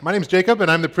My name's Jacob,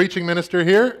 and I'm the preaching minister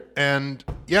here. And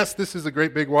yes, this is a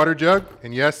great big water jug,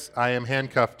 and yes, I am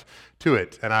handcuffed to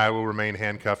it, and I will remain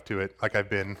handcuffed to it like I've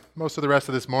been most of the rest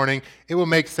of this morning. It will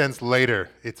make sense later.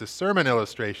 It's a sermon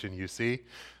illustration, you see.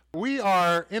 We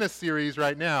are in a series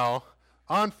right now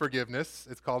on forgiveness.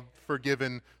 It's called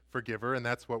Forgiven Forgiver, and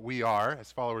that's what we are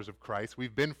as followers of Christ.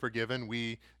 We've been forgiven.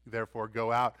 We therefore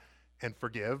go out and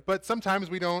forgive, but sometimes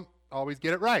we don't always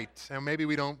get it right, and maybe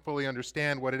we don't fully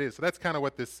understand what it is. So that's kind of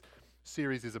what this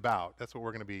series is about. That's what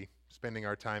we're going to be spending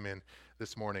our time in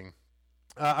this morning.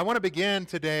 I want to begin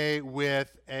today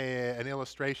with an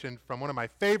illustration from one of my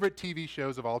favorite TV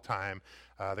shows of all time,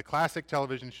 the classic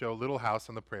television show Little House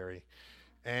on the Prairie.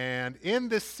 And in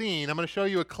this scene, I'm going to show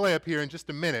you a clip here in just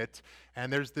a minute,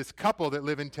 and there's this couple that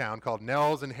live in town called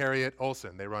Nels and Harriet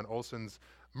Olsen. They run Olsen's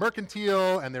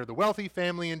Mercantile, and they're the wealthy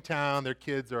family in town. Their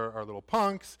kids are little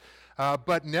punks.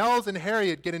 But Nels and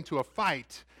Harriet get into a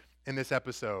fight in this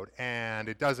episode, and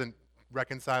it doesn't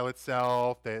reconcile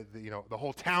itself. The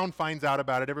whole town finds out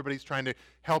about it. Everybody's trying to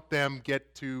help them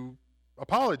get to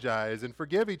apologize and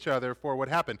forgive each other for what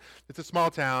happened. It's a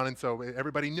small town, and so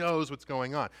everybody knows what's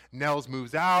going on. Nels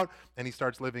moves out, and he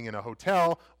starts living in a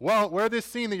hotel. Well, where this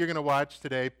scene that you're going to watch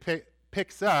today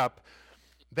picks up,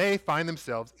 they find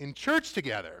themselves in church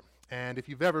together. And if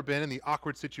you've ever been in the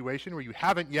awkward situation where you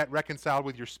haven't yet reconciled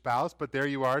with your spouse, but there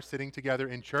you are sitting together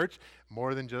in church,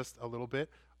 more than just a little bit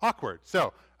awkward.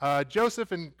 So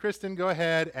Joseph and Kristen, go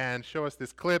ahead and show us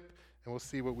this clip, and we'll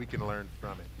see what we can learn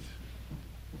from it.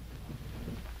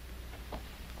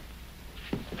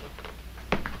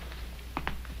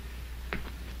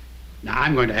 Now,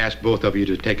 I'm going to ask both of you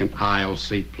to take an aisle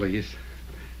seat, please.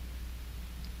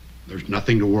 There's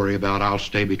nothing to worry about. I'll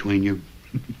stay between you.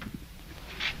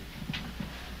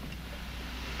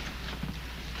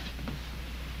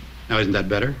 Now, isn't that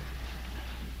better?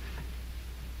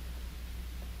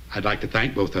 I'd like to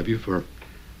thank both of you for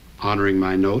honoring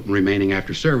my note and remaining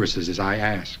after services as I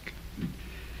asked.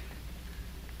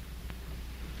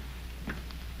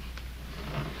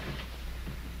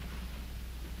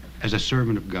 As a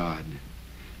servant of God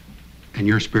and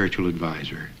your spiritual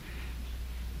advisor,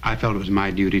 I felt it was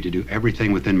my duty to do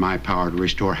everything within my power to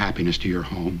restore happiness to your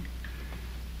home.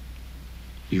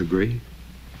 You agree?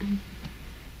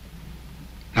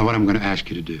 Now, what I'm going to ask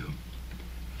you to do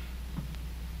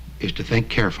is to think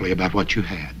carefully about what you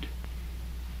had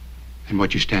and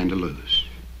what you stand to lose.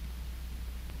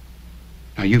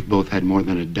 Now, you've both had more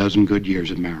than a dozen good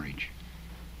years of marriage.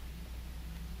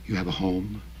 You have a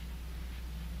home,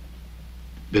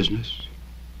 business,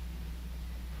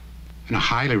 and a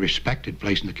highly respected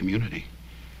place in the community.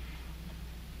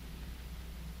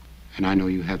 And I know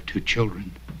you have 2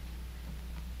 children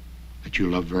that you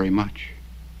love very much.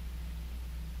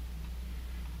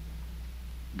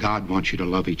 God wants you to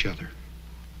love each other,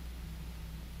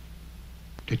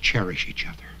 to cherish each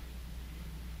other,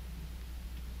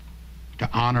 to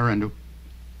honor and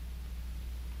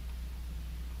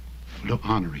to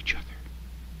honor each other.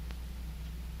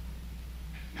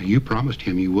 Now, you promised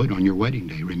him you would on your wedding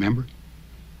day, remember?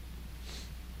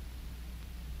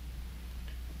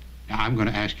 Now, I'm going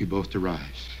to ask you both to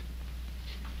rise.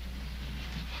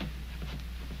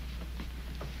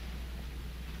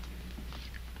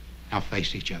 Now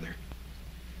face each other.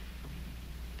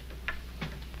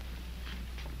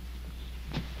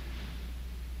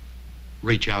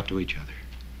 Reach out to each other.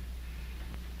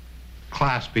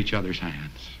 Clasp each other's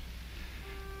hands.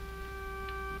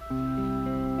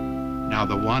 Now,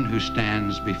 the one who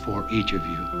stands before each of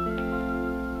you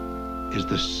is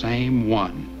the same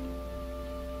one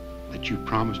that you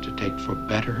promised to take for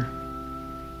better,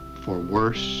 for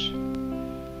worse.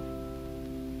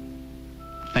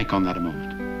 Think on that a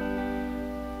moment.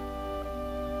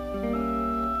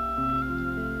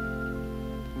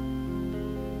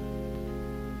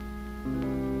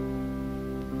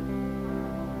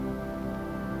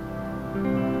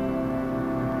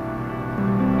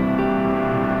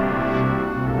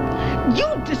 You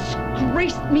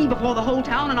disgraced me before the whole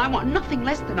town, and I want nothing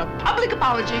less than a public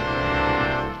apology.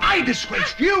 I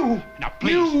disgraced you! Now,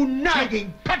 please. You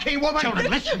nagging, petty woman!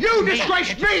 Children, listen You to me.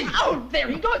 disgraced me! Oh, there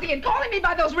he goes again, calling me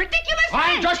by those ridiculous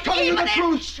I'm names. just telling you Even the in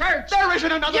truth. Church. There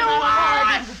isn't another You man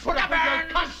alive are who put up with your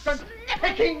stubborn, constant snipping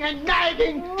picking and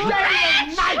nagging day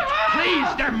and night.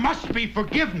 Please, there must be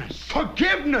forgiveness.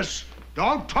 Forgiveness?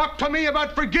 Don't talk to me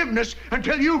about forgiveness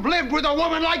until you've lived with a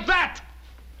woman like that!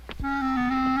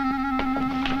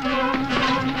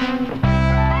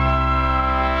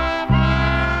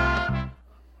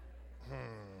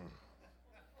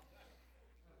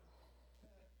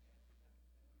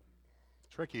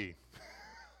 Tricky.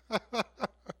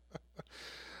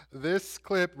 This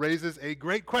clip raises a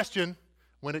great question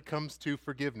when it comes to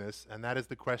forgiveness, and that is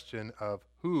the question of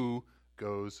who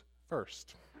goes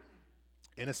first.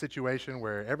 In a situation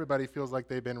where everybody feels like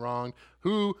they've been wronged,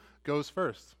 who goes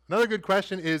first? Another good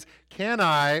question is, can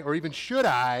I, or even should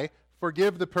I,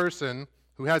 forgive the person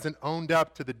who hasn't owned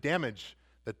up to the damage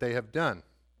that they have done?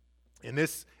 In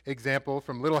this example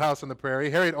from Little House on the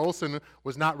Prairie, Harriet Olsen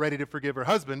was not ready to forgive her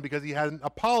husband because he hadn't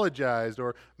apologized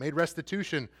or made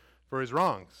restitution for his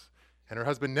wrongs. And her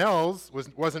husband Nels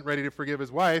wasn't ready to forgive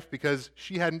his wife because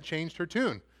she hadn't changed her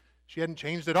tune. She hadn't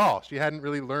changed at all. She hadn't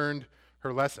really learned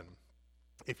her lesson.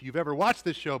 If you've ever watched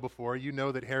this show before, you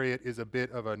know that Harriet is a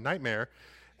bit of a nightmare.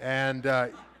 And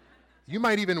you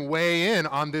might even weigh in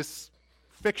on this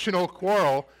fictional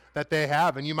quarrel that they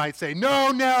have. And you might say,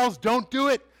 no, Nels, don't do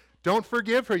it. Don't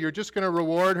forgive her. You're just going to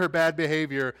reward her bad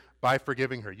behavior by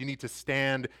forgiving her. You need to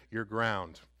stand your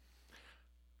ground.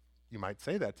 You might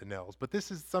say that to Nels, but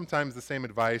this is sometimes the same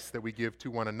advice that we give to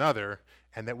one another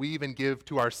and that we even give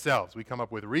to ourselves. We come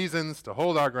up with reasons to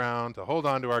hold our ground, to hold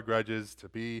on to our grudges, to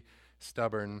be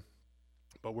stubborn.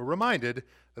 But we're reminded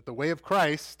that the way of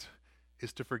Christ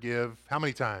is to forgive how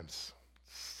many times?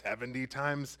 70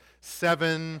 times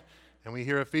 7. And we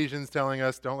hear Ephesians telling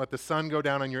us, don't let the sun go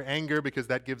down on your anger because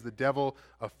that gives the devil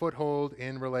a foothold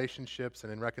in relationships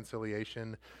and in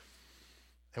reconciliation.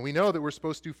 And we know that we're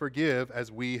supposed to forgive as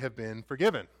we have been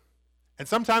forgiven. And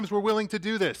sometimes we're willing to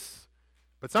do this.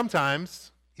 But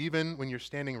sometimes, even when you're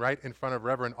standing right in front of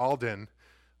Reverend Alden,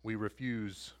 we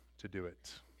refuse to do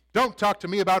it. Don't talk to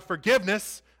me about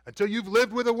forgiveness until you've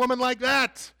lived with a woman like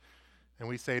that. And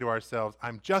we say to ourselves,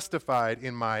 I'm justified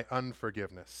in my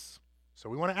unforgiveness. So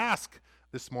we want to ask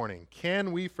this morning,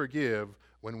 can we forgive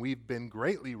when we've been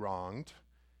greatly wronged?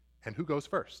 And who goes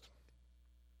first?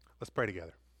 Let's pray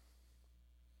together.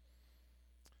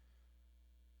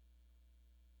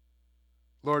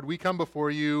 Lord, we come before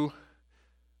you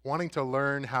wanting to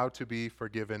learn how to be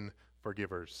forgiven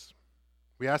forgivers.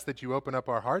 We ask that you open up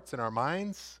our hearts and our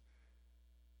minds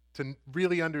to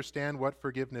really understand what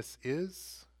forgiveness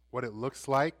is, what it looks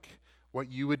like,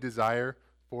 what you would desire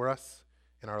for us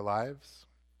in our lives.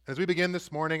 As we begin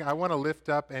this morning, I want to lift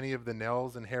up any of the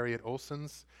Nels and Harriet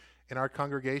Olsens in our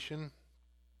congregation.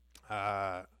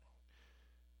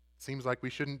 Seems like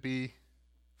we shouldn't be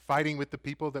fighting with the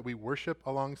people that we worship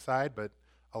alongside, but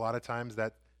a lot of times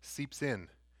that seeps in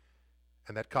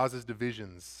and that causes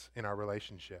divisions in our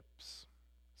relationships.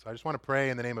 So I just want to pray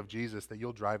in the name of Jesus that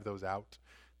you'll drive those out,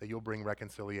 that you'll bring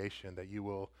reconciliation, that you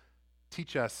will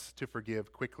teach us to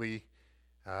forgive quickly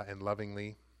and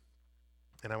lovingly.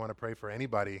 And I want to pray for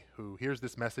anybody who hears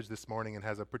this message this morning and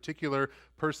has a particular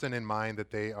person in mind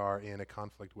that they are in a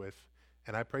conflict with.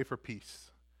 And I pray for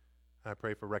peace. I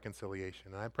pray for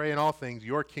reconciliation. And I pray in all things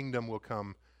your kingdom will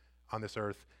come on this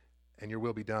earth and your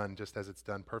will be done just as it's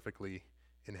done perfectly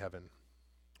in heaven.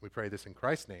 We pray this in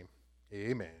Christ's name.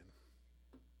 Amen.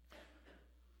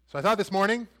 So I thought this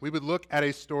morning we would look at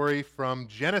a story from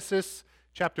Genesis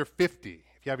chapter 50.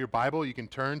 If you have your Bible, you can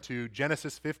turn to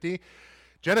Genesis 50.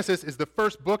 Genesis is the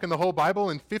first book in the whole Bible,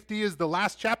 and 50 is the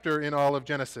last chapter in all of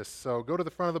Genesis. So go to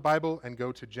the front of the Bible and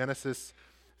go to Genesis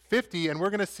 50, and we're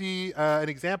going to see an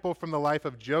example from the life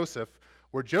of Joseph,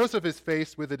 where Joseph is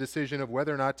faced with a decision of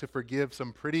whether or not to forgive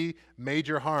some pretty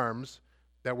major harms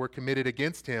that were committed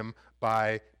against him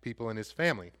by people in his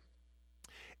family.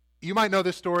 You might know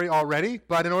this story already,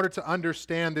 but in order to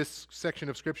understand this section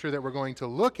of Scripture that we're going to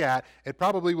look at, it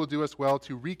probably will do us well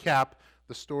to recap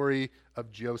the story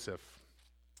of Joseph.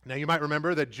 Now, you might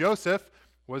remember that Joseph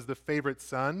was the favorite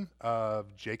son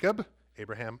of Jacob,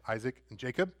 Abraham, Isaac, and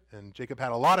Jacob. And Jacob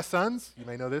had a lot of sons. You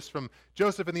may know this from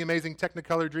Joseph and the Amazing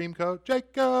Technicolor Dreamcoat.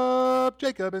 Jacob,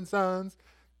 Jacob and sons.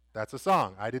 That's a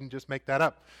song. I didn't just make that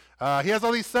up. He has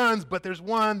all these sons, but there's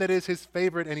one that is his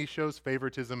favorite, and he shows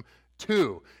favoritism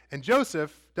to. And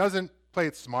Joseph doesn't play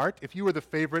it smart. If you were the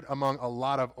favorite among a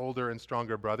lot of older and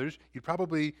stronger brothers, you'd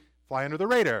probably fly under the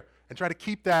radar and try to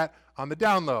keep that on the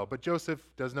down low. But Joseph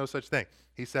does no such thing.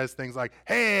 He says things like,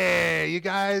 hey, you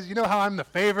guys, you know how I'm the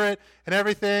favorite and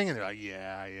everything? And they're like,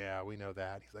 yeah, we know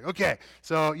that. He's like, okay,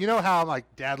 so you know how like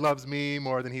Dad loves me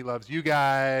more than he loves you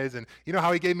guys, and you know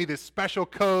how he gave me this special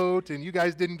coat and you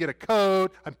guys didn't get a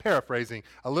coat? I'm paraphrasing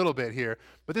a little bit here,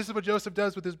 but this is what Joseph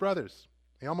does with his brothers.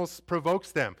 He almost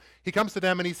provokes them. He comes to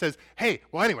them and he says, hey,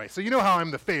 well, anyway, so you know how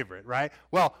I'm the favorite, right?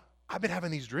 Well, I've been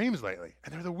having these dreams lately,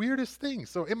 and they're the weirdest things.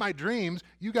 So in my dreams,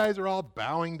 you guys are all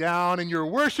bowing down, and you're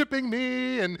worshiping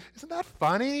me, and isn't that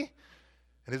funny?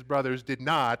 And his brothers did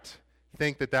not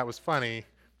think that that was funny,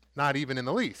 not even in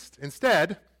the least.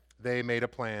 Instead, they made a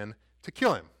plan to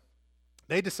kill him.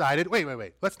 They decided, wait,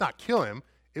 let's not kill him.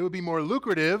 It would be more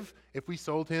lucrative if we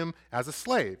sold him as a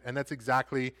slave. And that's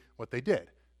exactly what they did.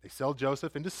 They sell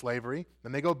Joseph into slavery,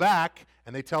 then they go back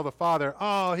and they tell the father,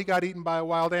 oh, he got eaten by a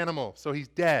wild animal, so he's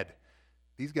dead.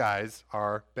 These guys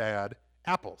are bad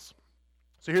apples.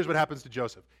 So here's what happens to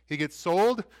Joseph. He gets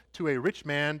sold to a rich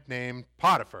man named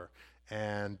Potiphar.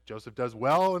 And Joseph does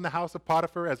well in the house of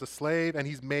Potiphar as a slave, and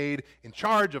he's made in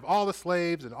charge of all the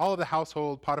slaves and all of the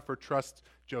household. Potiphar trusts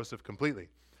Joseph completely.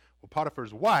 Well,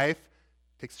 Potiphar's wife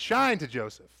takes shine to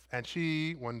Joseph, and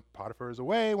she, when Potiphar is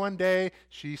away one day,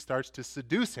 she starts to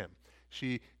seduce him.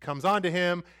 She comes on to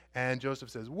him, and Joseph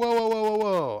says, whoa, whoa, whoa, whoa,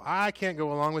 whoa, I can't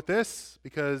go along with this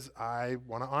because I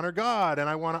want to honor God, and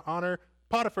I want to honor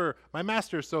Potiphar, my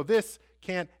master, so this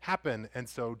can't happen. And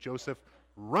so Joseph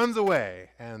runs away.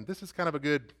 And this is kind of a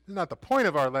good, not the point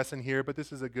of our lesson here, but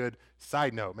this is a good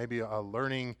side note, maybe a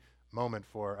learning moment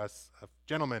for us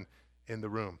gentlemen in the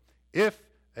room. If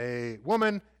a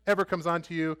woman ever comes on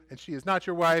to you and she is not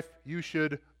your wife, you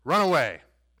should run away.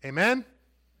 Amen?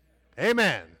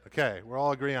 Amen. Okay, we're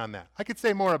all agree on that. I could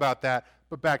say more about that,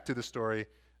 but back to the story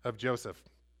of Joseph.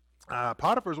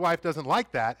 Potiphar's wife doesn't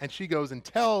like that, and she goes and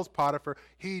tells Potiphar,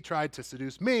 he tried to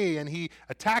seduce me, and he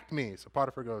attacked me. So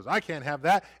Potiphar goes, I can't have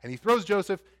that, and he throws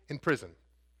Joseph in prison.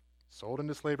 Sold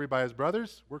into slavery by his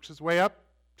brothers, works his way up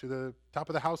to the top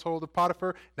of the household of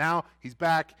Potiphar. Now he's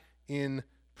back in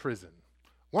prison.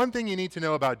 One thing you need to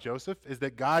know about Joseph is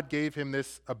that God gave him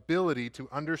this ability to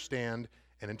understand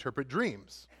and interpret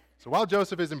dreams. So while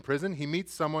Joseph is in prison, he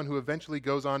meets someone who eventually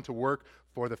goes on to work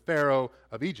for the Pharaoh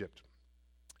of Egypt.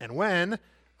 And when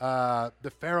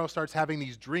the Pharaoh starts having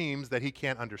these dreams that he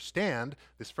can't understand,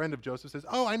 this friend of Joseph says,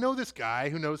 oh, I know this guy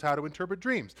who knows how to interpret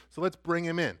dreams, so let's bring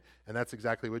him in. And that's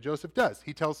exactly what Joseph does.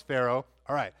 He tells Pharaoh,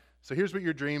 all right, so here's what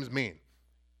your dreams mean.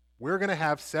 We're going to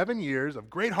have 7 years of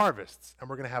great harvests, and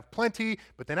we're going to have plenty,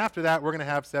 but then after that, we're going to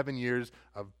have 7 years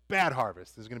of bad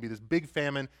harvests. There's going to be this big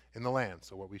famine in the land.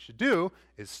 So what we should do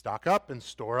is stock up and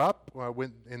store up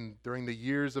during the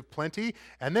years of plenty,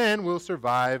 and then we'll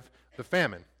survive the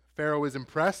famine. Pharaoh is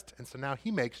impressed, and so now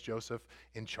he makes Joseph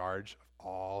in charge of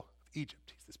all of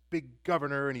Egypt. He's this big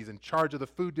governor, and he's in charge of the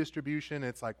food distribution. And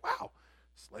it's like, wow,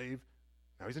 slave,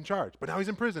 now he's in charge. But now he's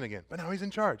in prison again. But now he's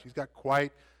in charge. He's got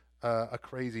quite a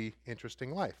crazy,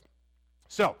 interesting life.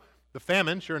 So the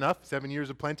famine, sure enough, 7 years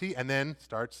of plenty, and then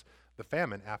starts the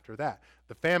famine after that.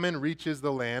 The famine reaches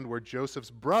the land where Joseph's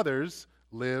brothers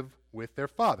live with their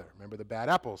father. Remember the bad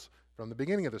apples from the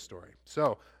beginning of the story.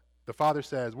 So the father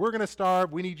says, we're going to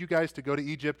starve. We need you guys to go to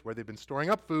Egypt where they've been storing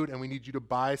up food, and we need you to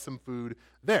buy some food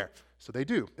there. So they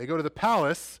do. They go to the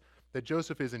palace that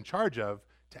Joseph is in charge of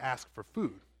to ask for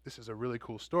food. This is a really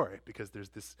cool story because there's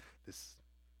this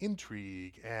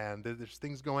intrigue and there's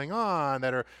things going on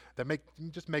that make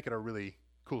it a really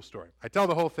cool story. I tell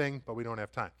the whole thing, but we don't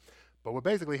have time. But what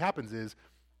basically happens is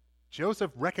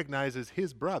Joseph recognizes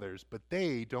his brothers, but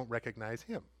they don't recognize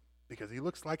him, because he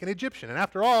looks like an Egyptian. And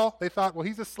after all, they thought, well,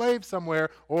 he's a slave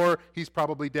somewhere, or he's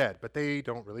probably dead. But they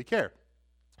don't really care.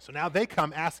 So now they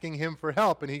come asking him for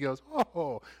help, and he goes,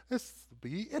 oh, this will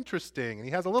be interesting. And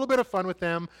he has a little bit of fun with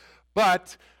them,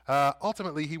 but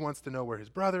ultimately he wants to know where his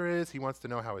brother is. He wants to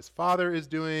know how his father is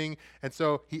doing. And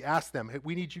so he asks them, hey,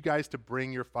 we need you guys to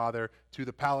bring your father to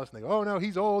the palace. And they go, oh, no,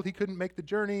 he's old. He couldn't make the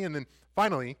journey. And then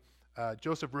finally,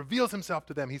 Joseph reveals himself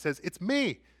to them. He says, it's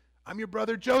me. I'm your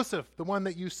brother Joseph, the one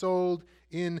that you sold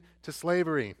into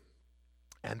slavery.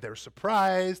 And they're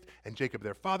surprised, and Jacob,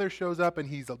 their father, shows up, and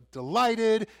he's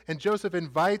delighted, and Joseph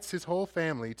invites his whole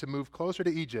family to move closer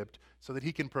to Egypt so that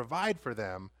he can provide for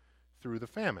them through the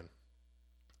famine.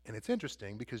 And it's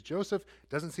interesting because Joseph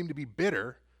doesn't seem to be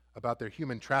bitter about their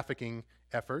human trafficking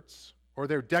efforts or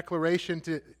their declaration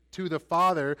to the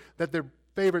father that their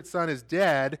favorite son is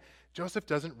dead. Joseph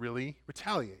doesn't really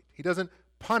retaliate. He doesn't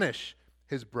punish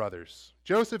his brothers.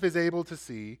 Joseph is able to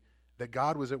see that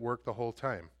God was at work the whole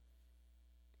time.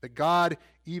 That God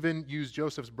even used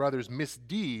Joseph's brothers'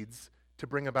 misdeeds to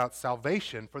bring about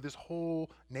salvation for this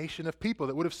whole nation of people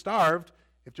that would have starved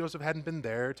if Joseph hadn't been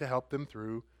there to help them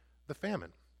through the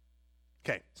famine.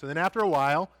 Okay, so then after a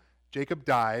while, Jacob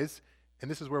dies,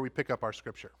 and this is where we pick up our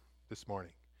scripture this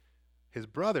morning. His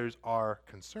brothers are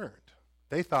concerned.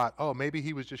 They thought, oh, maybe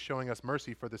he was just showing us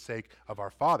mercy for the sake of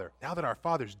our father. Now that our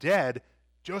father's dead,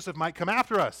 Joseph might come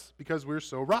after us because we're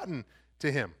so rotten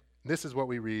to him. This is what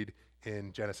we read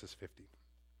in Genesis 50.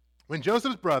 When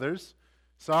Joseph's brothers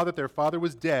saw that their father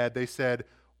was dead, they said,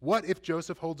 what if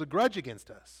Joseph holds a grudge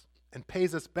against us and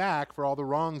pays us back for all the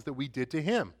wrongs that we did to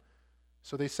him?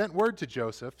 So they sent word to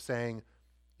Joseph saying,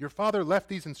 your father left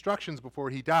these instructions before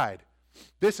he died.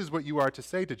 This is what you are to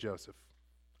say to Joseph.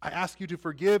 I ask you to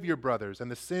forgive your brothers and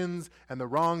the sins and the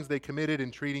wrongs they committed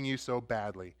in treating you so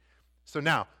badly. So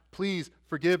now, please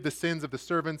forgive the sins of the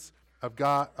servants of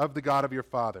God, of the God of your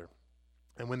father."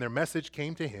 And when their message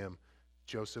came to him,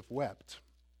 Joseph wept.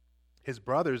 His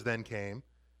brothers then came,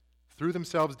 threw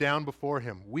themselves down before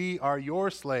him. "We are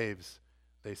your slaves,"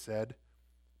 they said.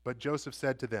 But Joseph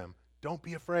said to them, "Don't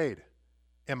be afraid.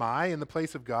 Am I in the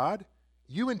place of God?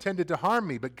 You intended to harm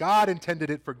me, but God intended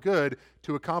it for good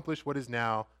to accomplish what is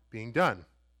now being done,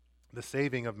 the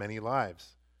saving of many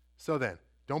lives. So then,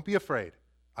 don't be afraid.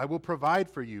 I will provide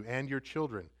for you and your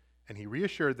children." And he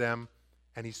reassured them,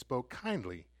 and he spoke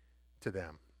kindly to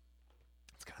them.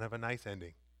 It's kind of a nice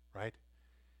ending, right?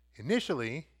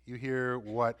 Initially, you hear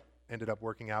what ended up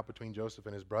working out between Joseph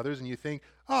and his brothers, and you think,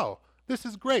 oh, this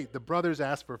is great. The brothers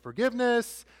asked for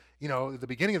forgiveness. You know, at the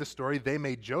beginning of the story, they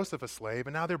made Joseph a slave,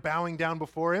 and now they're bowing down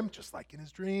before him, just like in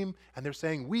his dream, and they're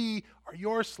saying, "We are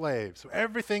your slaves." So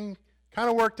everything kind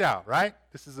of worked out, right?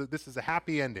 This is a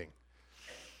happy ending.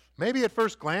 Maybe at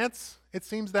first glance, it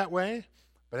seems that way,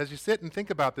 but as you sit and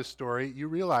think about this story, you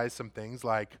realize some things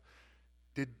like,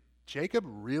 did Jacob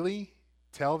really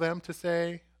tell them to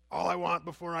say, "All I want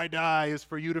before I die is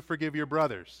for you to forgive your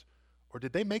brothers"? Or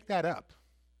did they make that up?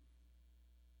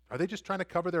 Are they just trying to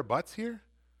cover their butts here?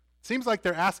 It seems like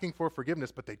they're asking for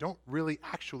forgiveness, but they don't really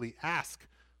actually ask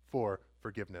for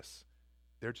forgiveness.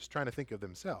 They're just trying to think of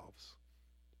themselves.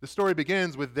 The story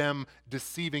begins with them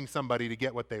deceiving somebody to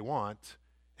get what they want,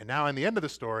 and now in the end of the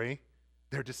story,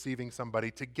 they're deceiving somebody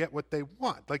to get what they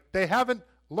want. Like, they haven't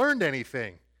learned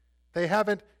anything. They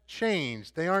haven't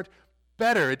changed. They aren't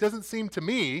better. It doesn't seem to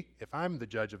me, if I'm the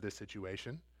judge of this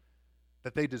situation,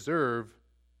 that they deserve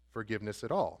forgiveness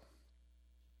at all.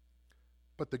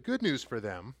 But the good news for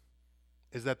them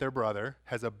is that their brother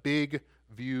has a big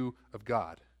view of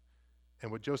God.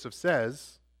 And what Joseph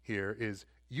says here is,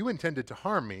 "You intended to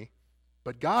harm me,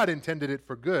 but God intended it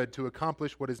for good to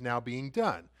accomplish what is now being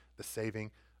done, the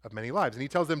saving of many lives." And he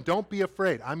tells them, "Don't be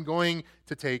afraid. I'm going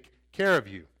to take care of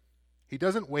you." He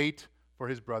doesn't wait for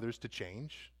his brothers to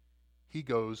change. He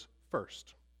goes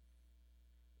first.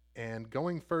 And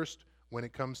going first when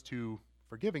it comes to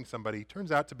forgiving somebody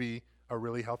turns out to be a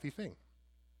really healthy thing.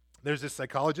 There's this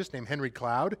psychologist named Henry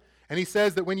Cloud, and he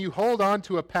says that when you hold on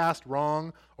to a past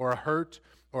wrong or a hurt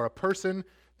or a person,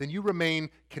 then you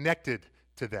remain connected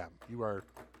to them. You are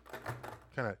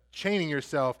kind of chaining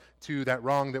yourself to that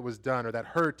wrong that was done or that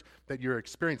hurt that you're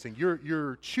experiencing.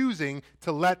 You're choosing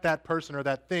to let that person or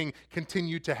that thing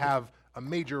continue to have a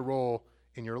major role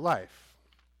in your life.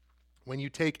 When you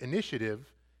take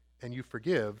initiative and you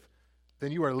forgive,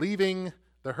 then you are leaving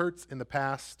the hurts in the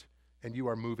past and you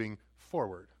are moving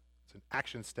forward. It's an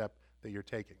action step that you're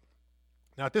taking.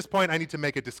 Now, at this point, I need to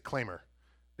make a disclaimer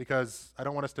because I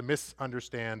don't want us to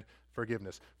misunderstand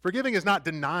forgiveness. Forgiving is not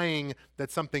denying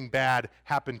that something bad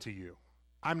happened to you.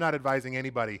 I'm not advising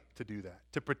anybody to do that,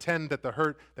 to pretend that the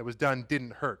hurt that was done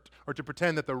didn't hurt, or to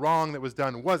pretend that the wrong that was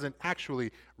done wasn't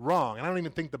actually wrong. And I don't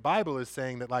even think the Bible is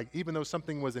saying that, like, even though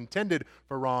something was intended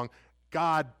for wrong,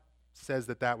 God says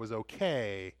that that was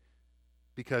okay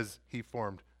because he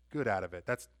formed good out of it.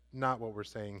 That's not what we're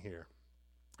saying here.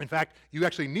 In fact, you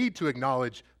actually need to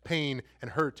acknowledge pain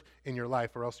and hurt in your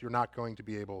life, or else you're not going to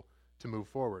be able to move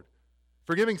forward.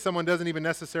 Forgiving someone doesn't even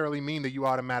necessarily mean that you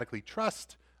automatically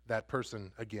trust that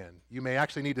person again. You may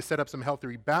actually need to set up some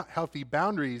healthy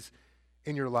boundaries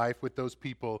in your life with those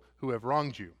people who have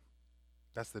wronged you.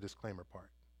 That's the disclaimer part.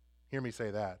 Hear me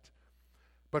say that.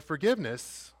 But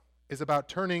forgiveness is about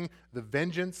turning the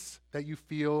vengeance that you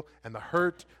feel and the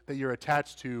hurt that you're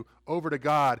attached to over to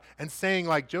God and saying,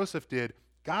 like Joseph did,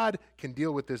 God can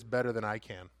deal with this better than I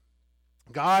can.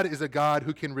 God is a God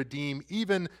who can redeem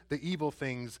even the evil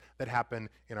things that happen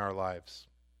in our lives.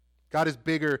 God is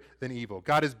bigger than evil.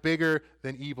 God is bigger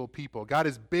than evil people. God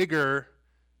is bigger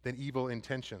than evil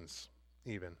intentions,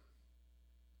 even.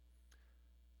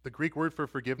 The Greek word for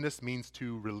forgiveness means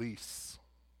to release,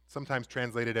 sometimes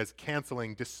translated as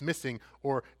canceling, dismissing,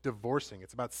 or divorcing.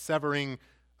 It's about severing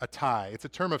a tie. It's a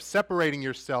term of separating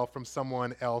yourself from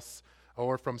someone else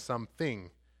or from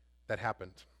something that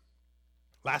happened.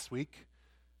 Last week,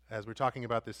 as we're talking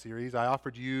about this series, I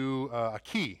offered you a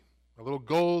key, a little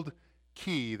gold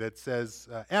key that says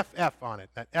FF on it.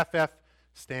 That FF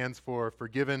stands for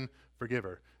forgiven,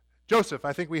 forgiver. Joseph,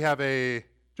 I think we have a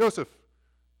Joseph,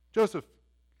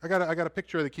 I got a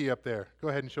picture of the key up there. Go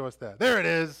ahead and show us that. There it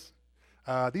is.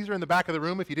 These are in the back of the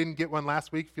room. If you didn't get one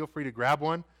last week, feel free to grab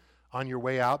one on your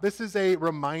way out. This is a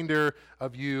reminder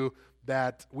of you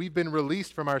that we've been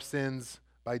released from our sins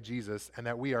by Jesus and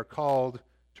that we are called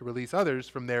to release others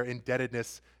from their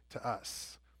indebtedness to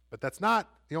us. But that's not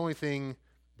the only thing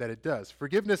that it does.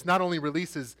 Forgiveness not only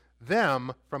releases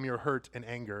them from your hurt and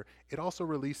anger, it also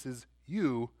releases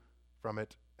you from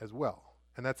it as well.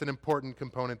 And that's an important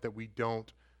component that we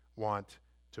don't want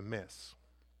to miss.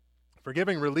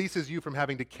 Forgiving releases you from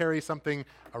having to carry something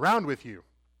around with you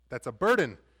that's a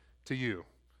burden to you.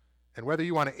 And whether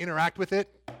you want to interact with it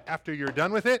after you're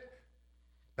done with it,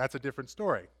 that's a different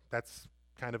story. That's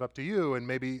kind of up to you and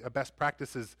maybe a best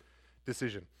practices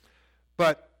decision.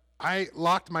 But I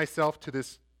locked myself to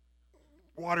this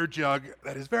water jug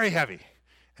that is very heavy,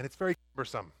 and it's very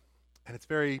cumbersome, and it's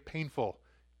very painful,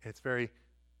 and it's very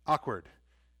awkward.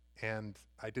 And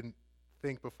I didn't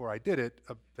think before I did it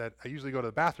that I usually go to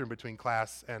the bathroom between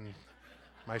class and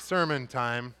my sermon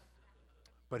time,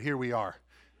 but here we are.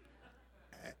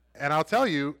 And I'll tell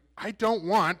you, I don't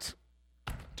want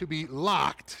to be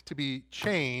locked, to be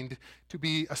chained, to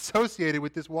be associated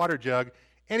with this water jug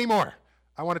anymore.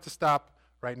 I want it to stop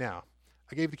right now.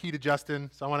 I gave the key to Justin,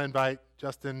 so I want to invite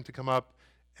Justin to come up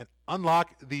and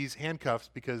unlock these handcuffs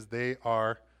because they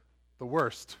are the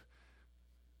worst.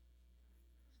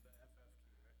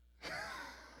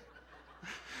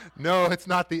 No, it's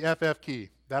not the FF key.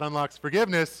 That unlocks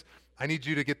forgiveness. I need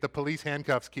you to get the police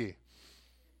handcuffs key.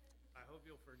 I hope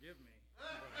you'll forgive me. I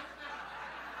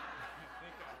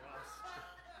think I lost.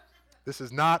 This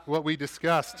is not what we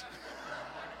discussed.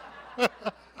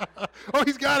 Oh,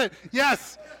 he's got it.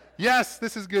 Yes. Yes,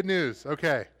 this is good news.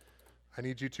 Okay. I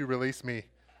need you to release me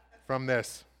from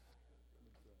this.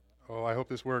 Oh, I hope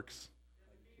this works.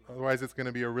 Otherwise, it's going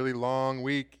to be a really long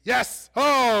week. Yes.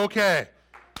 Oh, okay.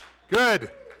 Good.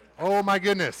 Oh, my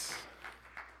goodness.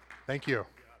 Thank you.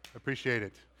 Appreciate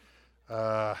it.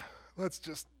 Let's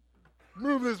just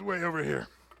move this way over here.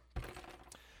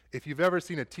 If you've ever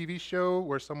seen a TV show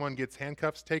where someone gets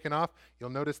handcuffs taken off, you'll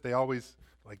notice they always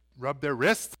rub their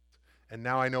wrists, and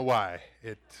now I know why.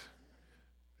 It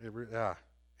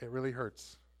really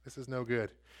hurts. This is no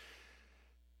good.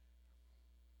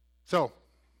 So,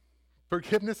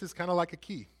 forgiveness is kind of like a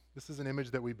key. This is an image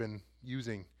that we've been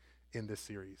using in this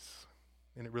series.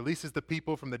 And it releases the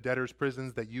people from the debtors'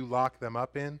 prisons that you lock them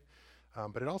up in,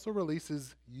 but it also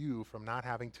releases you from not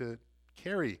having to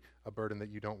carry a burden that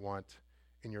you don't want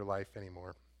in your life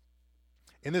anymore.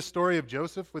 In this story of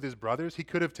Joseph with his brothers, he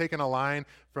could have taken a line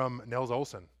from Nels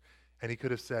Olson, and he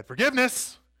could have said,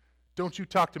 "Forgiveness! Don't you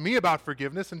talk to me about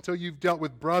forgiveness until you've dealt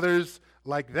with brothers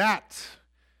like that."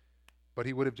 But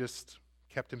he would have just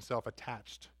kept himself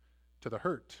attached to the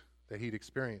hurt that he'd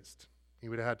experienced. He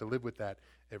would have had to live with that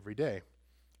every day.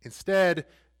 Instead,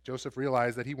 Joseph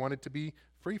realized that he wanted to be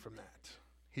free from that.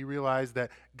 He realized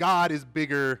that God is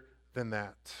bigger than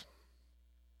that.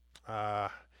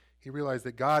 He realized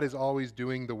that God is always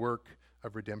doing the work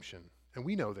of redemption. And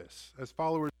we know this as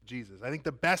followers of Jesus. I think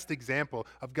the best example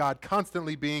of God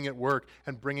constantly being at work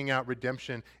and bringing out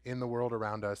redemption in the world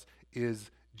around us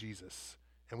is Jesus.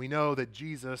 And we know that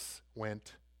Jesus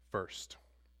went first.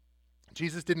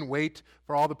 Jesus didn't wait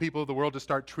for all the people of the world to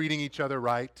start treating each other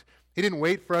right. He didn't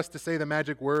wait for us to say the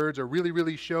magic words or really,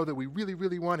 really show that we really,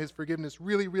 really want his forgiveness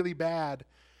really, really bad.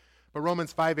 But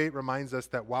Romans 5:8 reminds us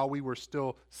that while we were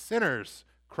still sinners,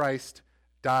 Christ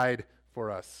died for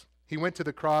us. He went to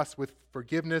the cross with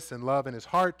forgiveness and love in his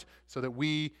heart so that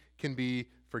we can be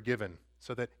forgiven,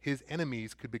 so that his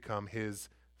enemies could become his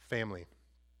family.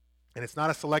 And it's not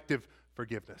a selective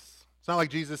forgiveness. It's not like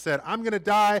Jesus said, "I'm going to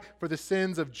die for the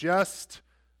sins of just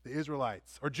the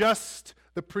Israelites, or just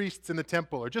the priests in the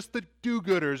temple, or just the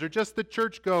do-gooders, or just the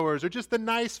churchgoers, or just the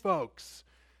nice folks."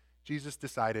 Jesus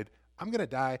decided, "I'm going to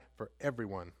die for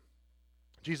everyone."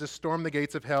 Jesus stormed the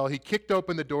gates of hell. He kicked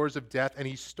open the doors of death, and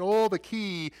he stole the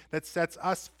key that sets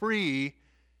us free.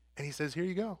 And he says, "Here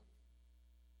you go.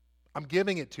 I'm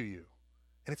giving it to you."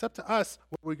 And it's up to us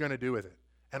what we're going to do with it.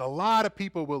 And a lot of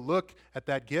people will look at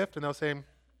that gift and they'll say,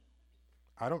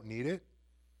 "I don't need it.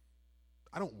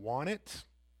 I don't want it.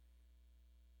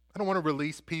 I don't want to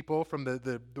release people from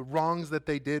the wrongs that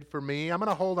they did for me. I'm going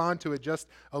to hold on to it just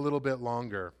a little bit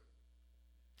longer."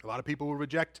 A lot of people will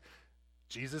reject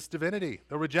Jesus' divinity.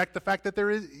 They'll reject the fact that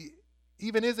there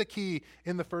even is a key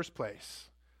in the first place.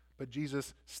 But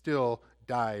Jesus still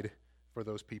died for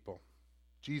those people.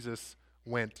 Jesus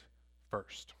went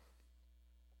first.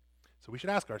 So we should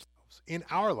ask ourselves, in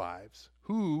our lives,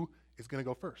 who is going to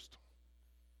go first?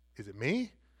 Is it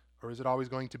me, or is it always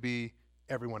going to be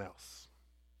everyone else?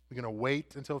 We're going to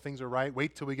wait until things are right,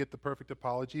 wait till we get the perfect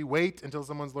apology, wait until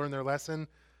someone's learned their lesson,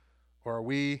 or are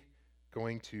we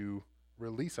going to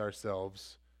release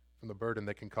ourselves from the burden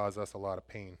that can cause us a lot of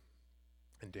pain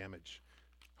and damage?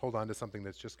 Hold on to something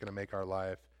that's just going to make our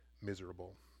life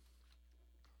miserable.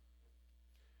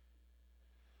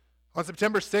 On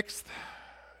September 6th,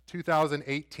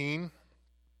 2018,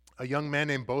 a young man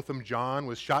named Botham John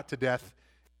was shot to death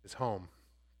in his home.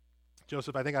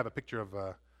 Joseph, I think I have a picture of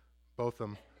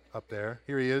Botham up there.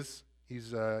 Here he is. He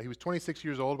was 26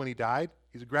 years old when he died.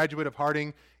 He's a graduate of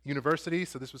Harding University,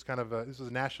 so this was this was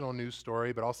a national news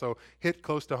story, but also hit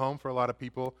close to home for a lot of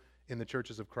people in the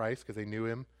Churches of Christ because they knew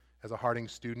him as a Harding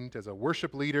student, as a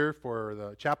worship leader for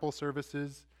the chapel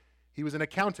services. He was an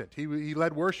accountant. He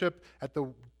led worship at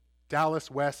the Dallas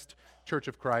West Church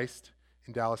of Christ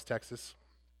in Dallas, Texas.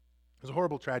 It was a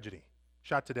horrible tragedy.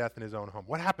 Shot to death in his own home.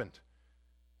 What happened?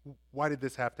 Why did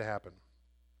this have to happen?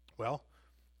 Well,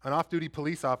 an off-duty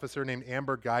police officer named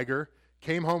Amber Geiger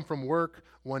came home from work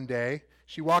one day.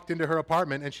 She walked into her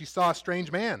apartment and she saw a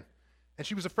strange man. And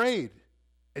she was afraid.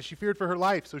 And she feared for her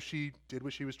life. So she did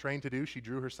what she was trained to do. She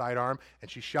drew her sidearm and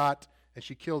she shot and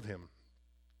she killed him.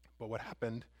 But what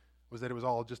happened was that it was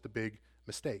all just a big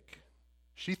mistake.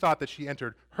 She thought that she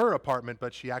entered her apartment,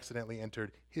 but she accidentally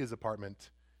entered his apartment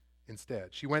instead.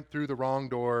 She went through the wrong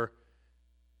door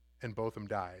and Botham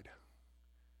died.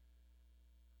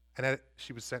 And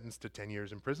she was sentenced to 10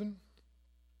 years in prison.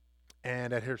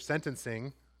 And at her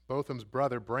sentencing, Botham's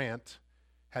brother, Brant,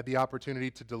 had the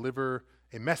opportunity to deliver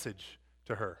a message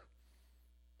to her.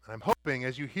 And I'm hoping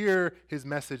as you hear his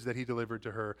message that he delivered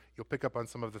to her, you'll pick up on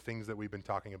some of the things that we've been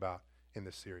talking about in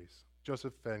this series.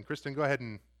 Joseph and Kristen, go ahead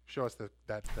and show us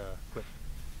that clip.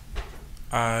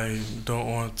 I don't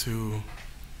want to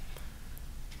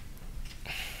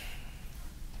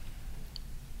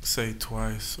say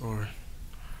twice or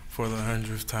for the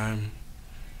 100th time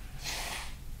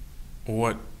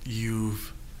what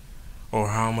you've or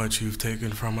how much you've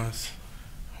taken from us.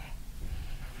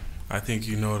 I think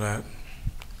you know that.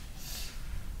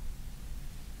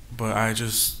 But I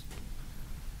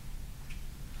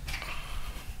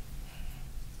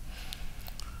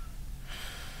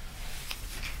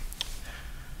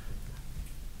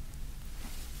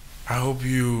hope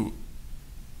you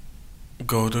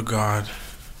go to God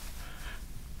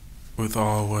with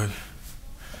all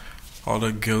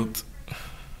the guilt,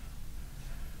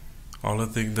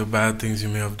 the bad things you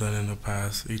may have done in the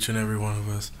past. Each and every one of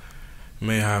us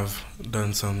may have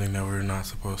done something that we're not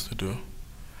supposed to do.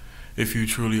 If you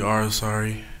truly are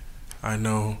sorry, I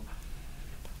know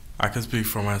I can speak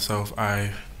for myself.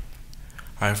 I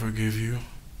forgive you.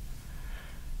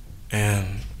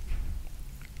 And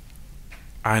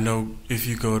I know if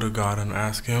you go to God and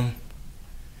ask Him,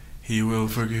 He will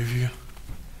forgive you.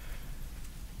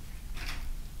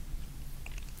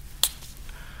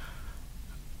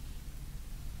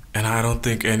 And I don't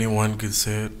think anyone could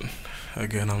say it.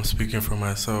 Again, I'm speaking for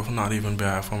myself, not even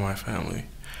behalf of my family.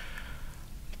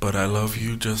 But I love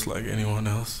you just like anyone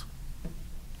else.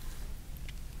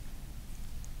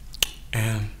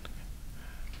 And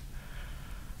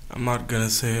I'm not gonna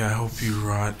say I hope you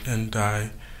rot and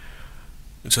die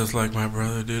just like my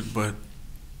brother did, but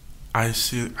I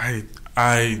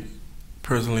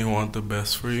personally want the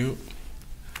best for you.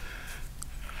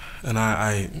 And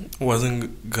I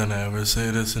wasn't gonna ever say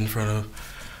this in front of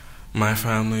my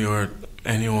family or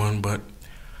anyone, but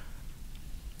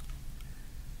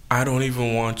I don't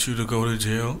even want you to go to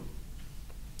jail.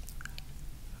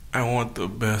 I want the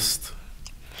best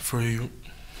for you.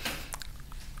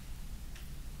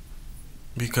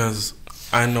 Because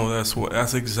I know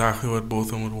that's exactly what both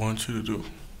of them would want you to do.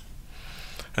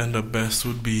 And the best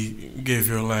would be give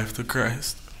your life to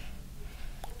Christ.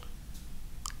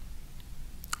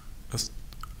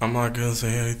 I'm not going to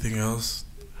say anything else.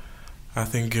 I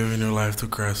think giving your life to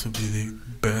Christ would be the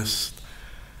best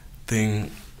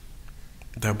thing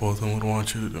that both of them would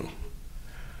want you to do.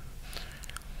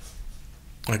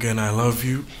 Again, I love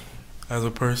you as a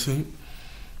person.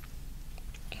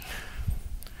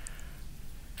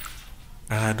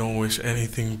 And I don't wish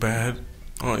anything bad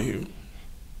on you.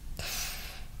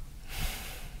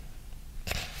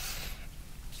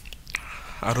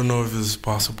 I don't know if this is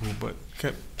possible, but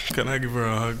can I give her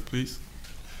a hug, please?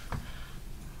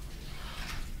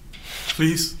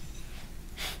 Please?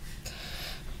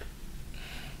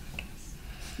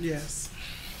 Yes.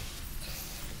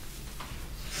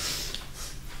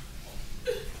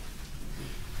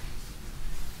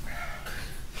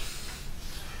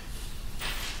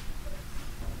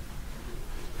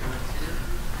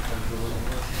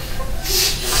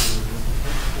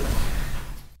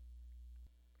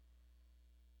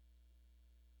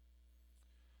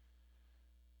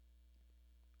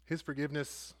 His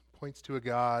forgiveness points to a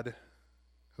God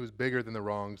who's bigger than the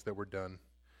wrongs that were done.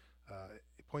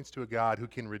 It points to a God who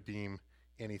can redeem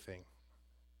anything.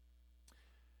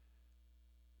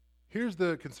 Here's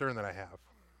the concern that I have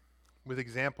with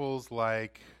examples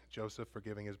like Joseph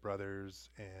forgiving his brothers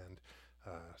and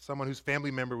someone whose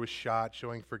family member was shot,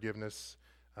 showing forgiveness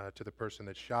to the person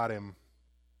that shot him,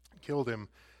 killed him.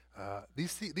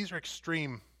 These are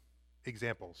extreme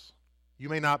examples. You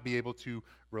may not be able to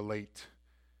relate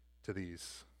to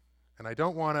these. And I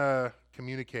don't want to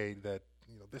communicate that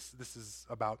this is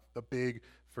about the big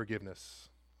forgiveness.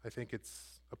 I think it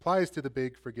applies to the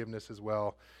big forgiveness as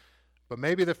well. But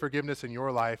maybe the forgiveness in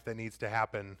your life that needs to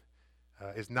happen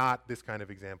is not this kind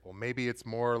of example. Maybe it's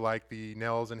more like the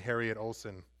Nels and Harriet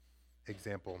Olsen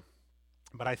example.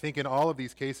 But I think in all of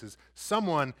these cases,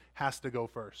 someone has to go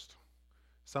first.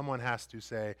 Someone has to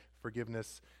say,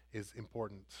 forgiveness is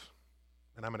important.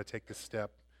 And I'm going to take this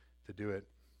step to do it.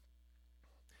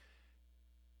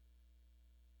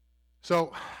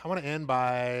 So I want to end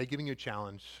by giving you a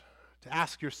challenge to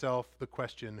ask yourself the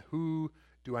question, who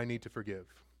do I need to forgive?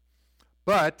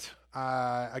 But,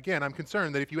 again, I'm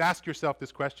concerned that if you ask yourself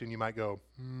this question, you might go,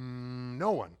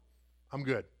 no one. I'm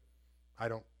good. I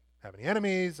don't have any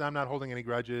enemies. I'm not holding any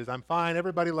grudges. I'm fine.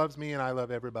 Everybody loves me, and I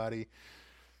love everybody.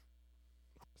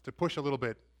 To push a little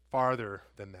bit farther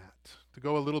than that, to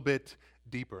go a little bit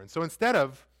deeper. And so instead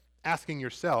of asking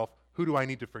yourself, who do I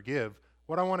need to forgive,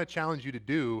 what I want to challenge you to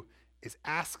do is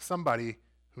ask somebody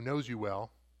who knows you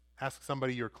well, ask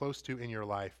somebody you're close to in your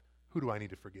life, who do I need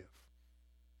to forgive?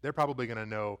 They're probably going to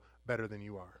know better than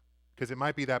you are, because it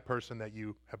might be that person that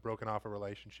you have broken off a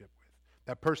relationship with,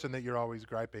 that person that you're always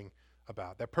griping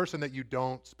about, that person that you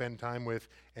don't spend time with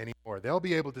anymore. They'll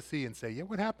be able to see and say, yeah,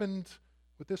 what happened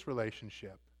with this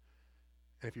relationship?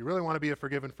 And if you really want to be a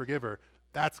forgiven forgiver,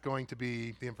 that's going to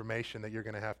be the information that you're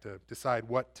going to have to decide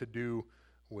what to do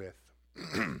with.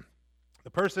 The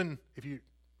person, if you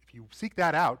seek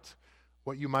that out,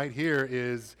 what you might hear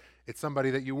is it's somebody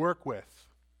that you work with.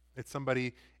 It's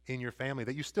somebody in your family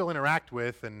that you still interact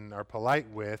with and are polite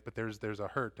with, but there's a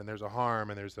hurt and there's a harm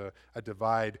and there's a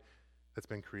divide that's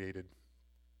been created.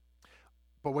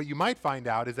 But what you might find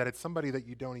out is that it's somebody that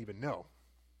you don't even know.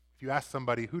 If you ask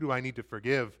somebody, who do I need to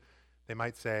forgive? They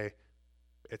might say,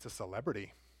 it's a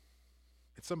celebrity.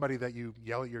 It's somebody that you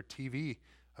yell at your TV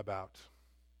about.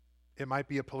 It might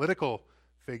be a political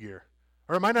figure.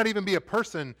 Or it might not even be a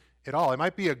person at all. It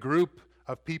might be a group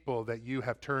of people that you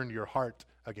have turned your heart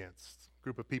against. A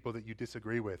group of people that you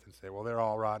disagree with and say, well, they're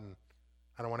all rotten.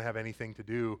 I don't want to have anything to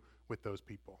do with those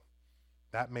people.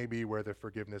 That may be where the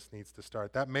forgiveness needs to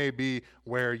start. That may be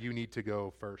where you need to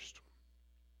go first.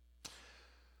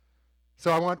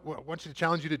 So I want you to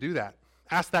challenge you to do that.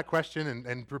 Ask that question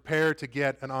and prepare to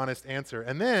get an honest answer.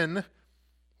 And then,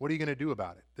 what are you going to do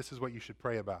about it? This is what you should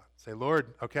pray about. Say,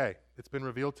 Lord, okay, it's been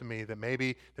revealed to me that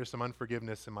maybe there's some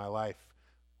unforgiveness in my life.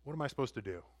 What am I supposed to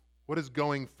do? What does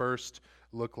going first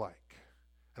look like?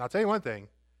 And I'll tell you one thing.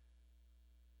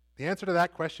 The answer to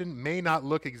that question may not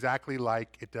look exactly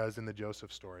like it does in the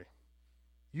Joseph story.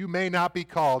 You may not be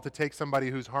called to take somebody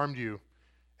who's harmed you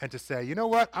and to say, you know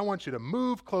what, I want you to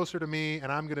move closer to me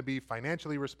and I'm going to be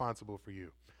financially responsible for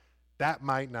you. That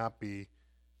might not be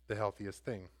the healthiest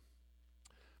thing.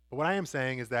 But what I am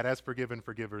saying is that as forgiven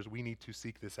forgivers, we need to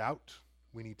seek this out.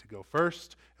 We need to go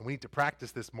first, and we need to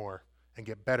practice this more and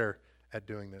get better at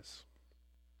doing this.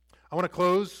 I want to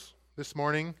close this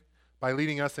morning by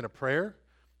leading us in a prayer.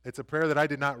 It's a prayer that I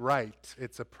did not write.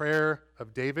 It's a prayer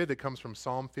of David that comes from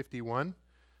Psalm 51.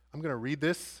 I'm going to read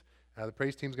this. The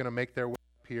praise team's going to make their way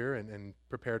up here and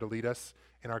prepare to lead us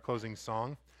in our closing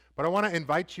song. But I want to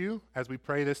invite you, as we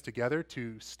pray this together,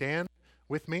 to stand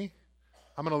with me.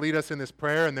 I'm going to lead us in this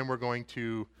prayer, and then we're going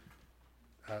to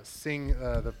sing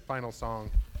the final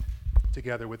song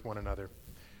together with one another.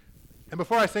 And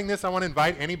before I sing this, I want to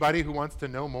invite anybody who wants to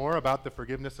know more about the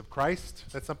forgiveness of Christ.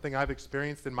 That's something I've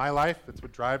experienced in my life. That's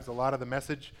what drives a lot of the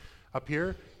message up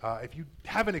here. If you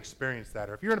haven't experienced that,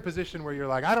 or if you're in a position where you're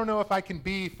like, I don't know if I can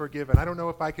be forgiven, I don't know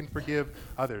if I can forgive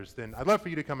others, then I'd love for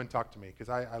you to come and talk to me, because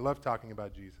I love talking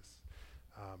about Jesus.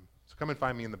 So come and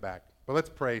find me in the back. But let's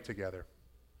pray together.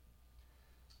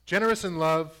 Generous in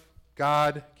love,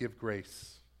 God, give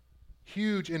grace.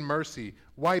 Huge in mercy,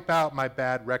 wipe out my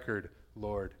bad record,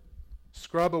 Lord.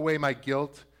 Scrub away my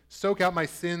guilt, soak out my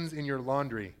sins in your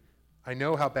laundry. I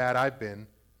know how bad I've been.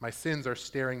 My sins are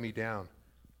staring me down.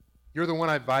 You're the one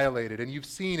I violated, and you've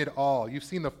seen it all. You've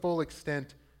seen the full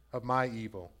extent of my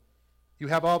evil. You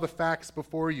have all the facts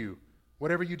before you.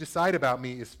 Whatever you decide about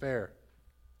me is fair.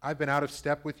 I've been out of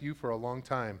step with you for a long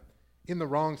time, in the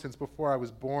wrong since before I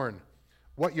was born.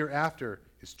 What you're after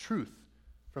is truth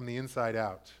from the inside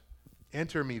out.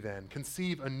 Enter me then.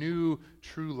 Conceive a new,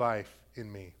 true life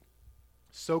in me.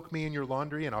 Soak me in your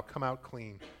laundry and I'll come out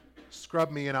clean.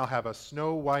 Scrub me and I'll have a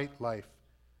snow-white life.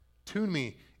 Tune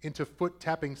me into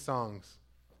foot-tapping songs.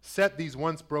 Set these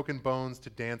once broken bones to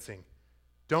dancing.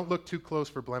 Don't look too close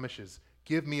for blemishes.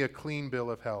 Give me a clean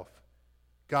bill of health.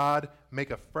 God,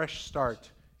 make a fresh start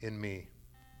in me.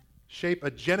 Shape a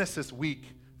Genesis week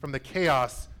from the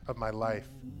chaos of my life.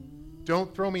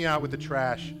 Don't throw me out with the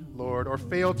trash, Lord, or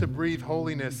fail to breathe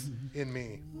holiness in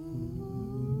me.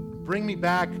 Bring me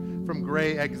back from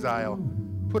gray exile.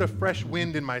 Put a fresh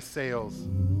wind in my sails.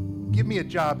 Give me a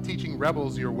job teaching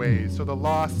rebels your ways so the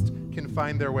lost can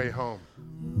find their way home.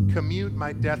 Commute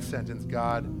my death sentence,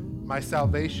 God, my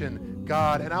salvation,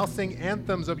 God, and I'll sing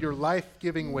anthems of your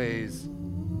life-giving ways.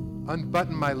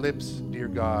 Unbutton my lips, dear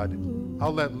God.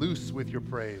 I'll let loose with your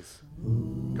praise.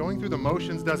 Going through the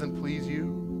motions doesn't please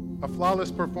you. A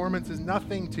flawless performance is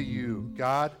nothing to you,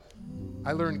 God.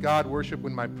 I learned God worship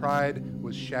when my pride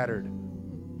was shattered.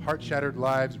 Heart-shattered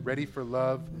lives ready for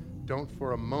love don't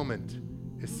for a moment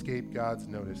escape God's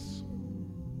notice.